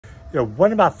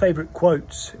One of my favorite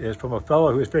quotes is from a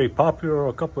fellow who was very popular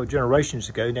a couple of generations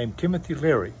ago named Timothy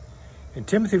Leary. And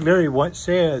Timothy Leary once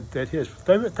said that his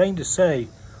favorite thing to say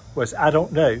was, "I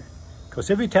don't know," because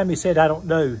every time he said, "I don't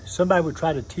know," somebody would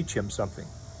try to teach him something.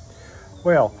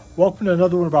 Well, welcome to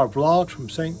another one of our vlogs from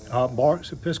St.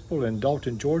 Mark's Episcopal in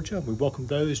Dalton, Georgia. We welcome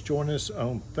those joining us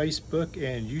on Facebook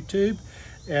and YouTube.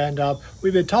 And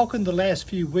we've been talking the last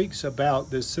few weeks about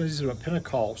the season of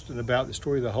Pentecost and about the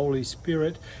story of the Holy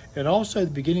Spirit and also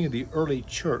the beginning of the early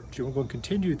church. And we're going to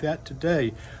continue that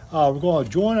today. We're going to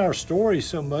join our story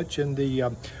so much in the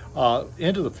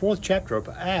end of the 4th chapter of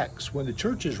Acts, when the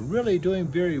church is really doing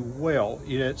very well.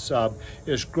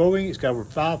 It's growing. It's got over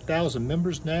 5,000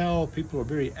 members now. People are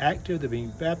very active. They're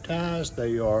being baptized.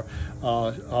 They are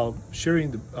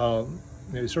sharing the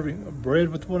they're serving bread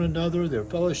with one another, their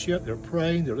fellowship, they're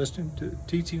praying, they're listening to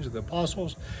teachings of the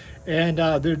apostles, and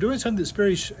they're doing something that's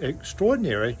very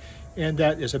extraordinary, and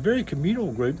that is a very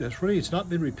communal group that's really, it's not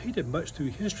been repeated much through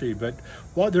history. But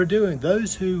what they're doing,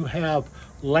 those who have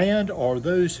land or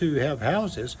those who have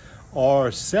houses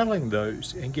are selling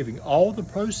those and giving all the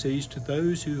proceeds to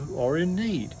those who are in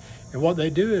need. And what they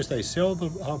do is they sell the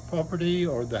property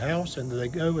or the house, and they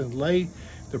go and lay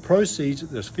the proceeds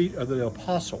at the feet of the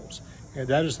apostles. And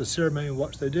that is the ceremony in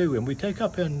what they do. And we take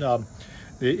up in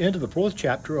the end of the 4th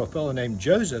chapter, a fellow named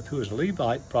Joseph, who is a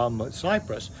Levite from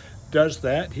Cyprus, does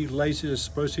that. He lays his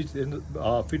proceeds in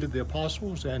the feet of the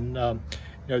apostles, and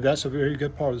that's a very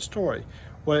good part of the story.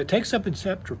 Well, it takes up in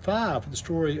chapter 5 the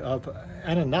story of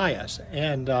Ananias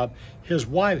and his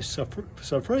wife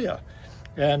Sapphira.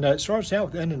 And it starts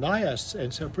out with Ananias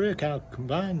and Sapphira kind of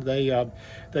combined.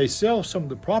 They sell some of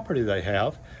the property they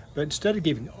have, but instead of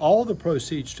giving all the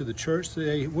proceeds to the church,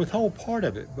 they withhold part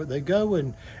of it. But they go,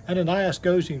 and Ananias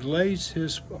goes and lays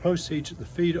his proceeds at the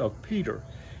feet of Peter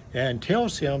and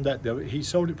tells him that he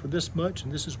sold it for this much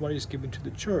and this is what he's giving to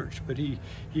the church. But he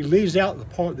leaves out the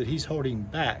part that he's holding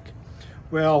back.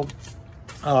 Well,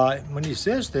 when he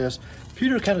says this,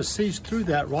 Peter kind of sees through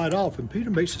that right off, and Peter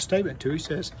makes a statement he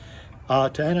says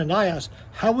to Ananias,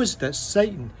 "How is it that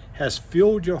Satan has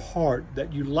filled your heart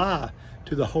that you lie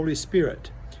to the Holy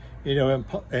Spirit?"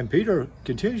 And Peter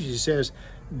continues, he says,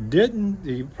 "Didn't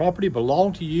the property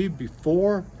belong to you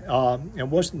before, and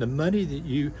wasn't the money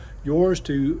that yours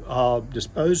to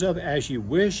dispose of as you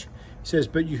wish?" He says,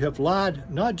 "But you have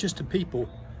lied not just to people,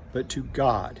 but to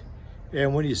God."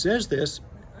 And when he says this,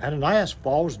 Ananias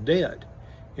falls dead.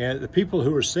 And the people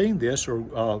who are seeing this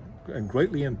are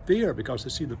greatly in fear because they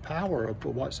see the power of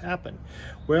what's happened.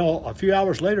 Well, a few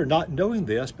hours later, not knowing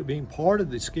this, but being part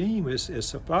of the scheme, is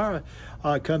Sapphira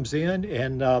comes in,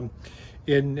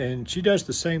 and she does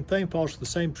the same thing, falls for the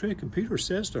same trick. And Peter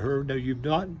says to her, "No, you've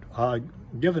not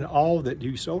given all that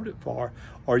you sold it for,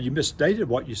 or you misstated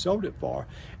what you sold it for."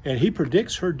 And he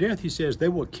predicts her death. He says, "They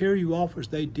will carry you off as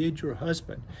they did your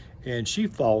husband." And she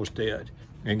falls dead.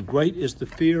 And great is the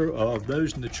fear of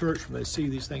those in the church when they see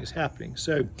these things happening.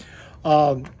 So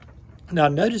now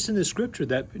notice in the scripture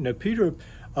that Peter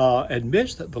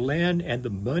admits that the land and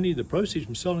the money, the proceeds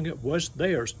from selling it, was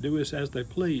theirs to do as they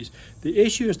please. The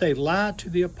issue is they lied to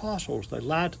the apostles. They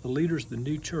lied to the leaders of the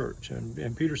new church.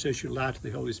 And Peter says you lie to the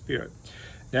Holy Spirit.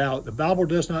 Now, the Bible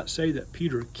does not say that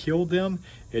Peter killed them.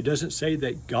 It doesn't say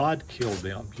that God killed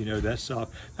them. That's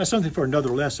something for another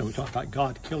lesson. We talk about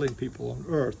God killing people on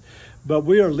earth. But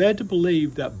we are led to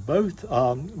believe that both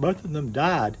of them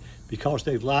died because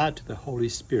they lied to the Holy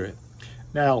Spirit.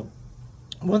 Now,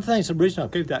 one thing, the reason I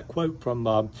gave that quote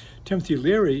from Timothy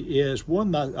Leary is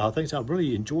one of the things I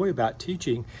really enjoy about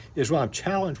teaching is when I'm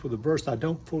challenged with a verse I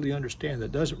don't fully understand,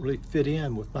 that doesn't really fit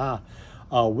in with my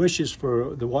wishes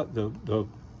for what the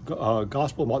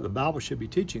gospel and what the Bible should be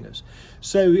teaching us.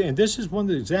 So, and this is one of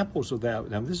the examples of that.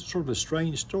 Now, this is sort of a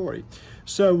strange story.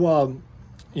 So,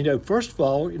 first of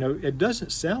all, it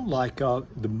doesn't sound like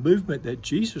the movement that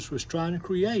Jesus was trying to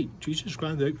create. Jesus was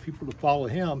trying to get people to follow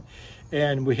him.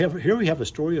 And we have a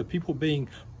story of people being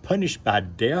punished by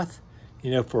death,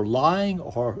 for lying,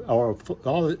 or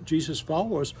all Jesus'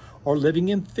 followers are living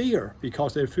in fear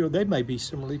because they feel they may be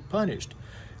similarly punished.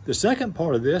 The second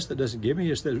part of this that doesn't give me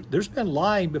is that there's been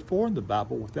lying before in the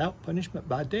Bible without punishment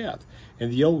by death. In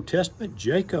the Old Testament,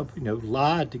 Jacob,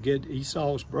 lied to get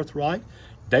Esau's birthright.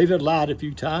 David lied a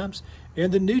few times,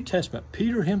 In the New Testament,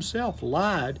 Peter himself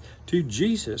lied to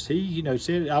Jesus. He,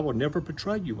 said, I will never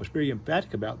betray you, was very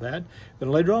emphatic about that. Then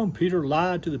later on, Peter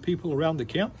lied to the people around the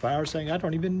campfire saying, I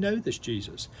don't even know this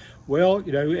Jesus. Well,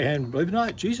 and believe it or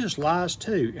not, Jesus lies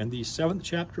too. In the 7th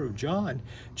chapter of John,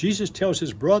 Jesus tells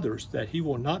his brothers that he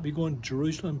will not be going to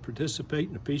Jerusalem to participate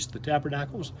in the Feast of the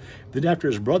Tabernacles. Then after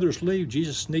his brothers leave,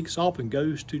 Jesus sneaks off and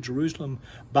goes to Jerusalem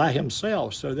by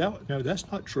himself. So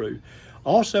that's not true.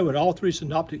 Also, in all 3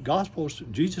 synoptic gospels,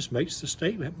 Jesus makes the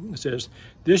statement. It says,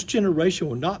 this generation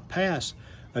will not pass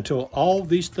until all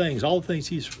these things, all the things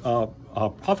he's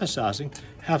prophesizing,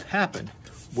 have happened.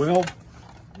 Well,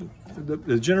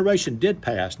 the generation did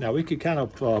pass. Now, we could kind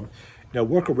of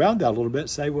work around that a little bit,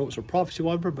 say, well, it was a prophecy,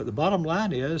 whatever, but the bottom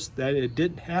line is that it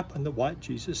didn't happen the what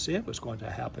Jesus said was going to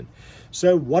happen.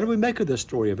 So what do we make of this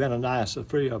story of Ananias and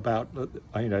Sapphira about,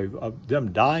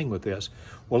 them dying with this?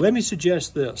 Well, let me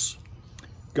suggest this.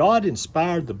 God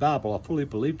inspired the Bible. I fully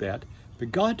believe that.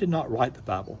 But God did not write the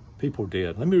Bible. People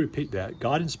did. Let me repeat that.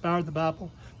 God inspired the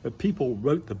Bible, but people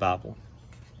wrote the Bible.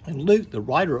 And Luke, the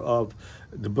writer of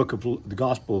the book of the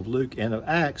Gospel of Luke and of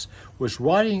Acts, was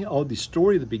writing on the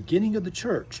story of the beginning of the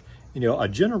church, a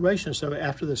generation or so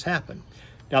after this happened.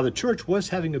 Now, the church was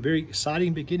having a very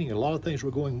exciting beginning. A lot of things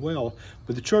were going well,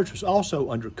 but the church was also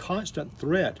under constant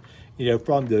threat,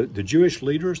 from the Jewish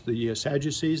leaders, the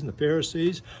Sadducees and the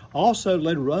Pharisees. Also,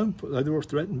 later on, they were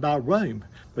threatened by Rome.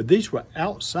 But these were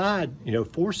outside,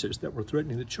 forces that were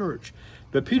threatening the church.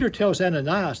 But Peter tells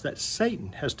Ananias that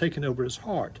Satan has taken over his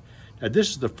heart. Now, this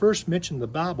is the first mention in the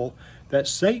Bible that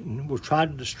Satan will try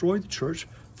to destroy the church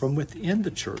from within the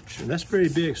church. And that's very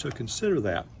big, so consider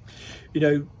that.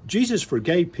 Jesus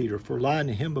forgave Peter for lying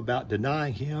to him about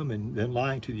denying him and then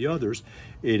lying to the others,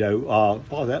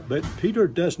 all that. But Peter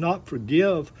does not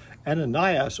forgive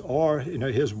Ananias or,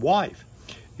 his wife.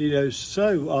 Do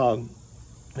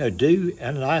Ananias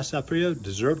and Sapphira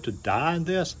deserve to die in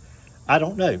this? I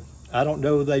don't know. I don't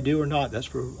know if they do or not. That's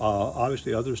for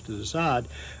obviously others to decide.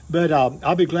 But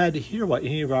I'll be glad to hear what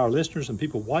any of our listeners and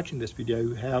people watching this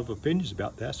video have opinions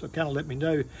about that. So kind of let me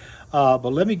know.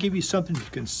 But let me give you something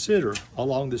to consider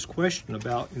along this question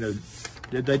about,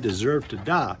 did they deserve to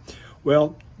die?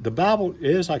 Well, the Bible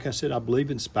is, like I said, I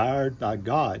believe inspired by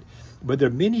God. But there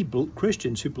are many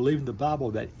Christians who believe in the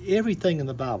Bible that everything in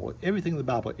the Bible,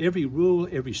 every rule,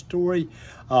 every story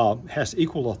has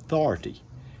equal authority.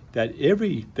 That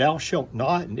every thou shalt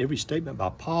not and every statement by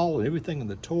Paul and everything in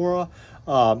the Torah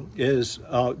is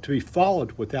to be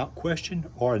followed without question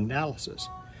or analysis.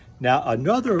 Now,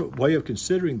 another way of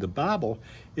considering the Bible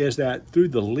is that through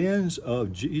the lens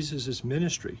of Jesus'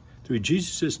 ministry, through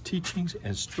Jesus' teachings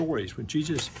and stories, when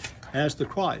Jesus as the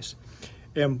Christ.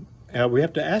 And we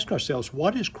have to ask ourselves,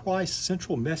 what is Christ's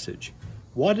central message?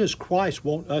 What does Christ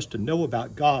want us to know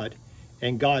about God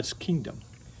and God's kingdom?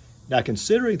 Now,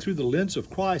 considering through the lens of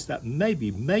Christ that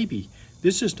maybe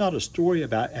this is not a story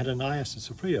about Ananias and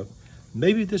Sapphira.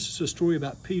 Maybe this is a story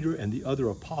about Peter and the other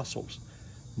apostles.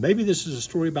 Maybe this is a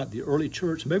story about the early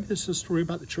church. Maybe this is a story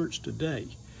about the church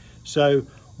today. So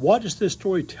what does this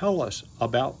story tell us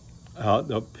about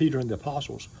Peter and the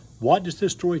apostles? What does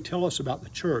this story tell us about the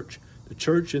church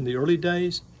in the early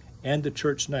days and the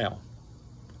church now?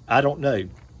 I don't know.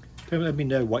 Let me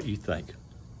know what you think.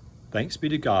 Thanks be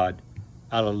to God.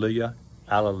 Alleluia,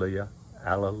 alleluia,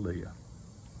 alleluia.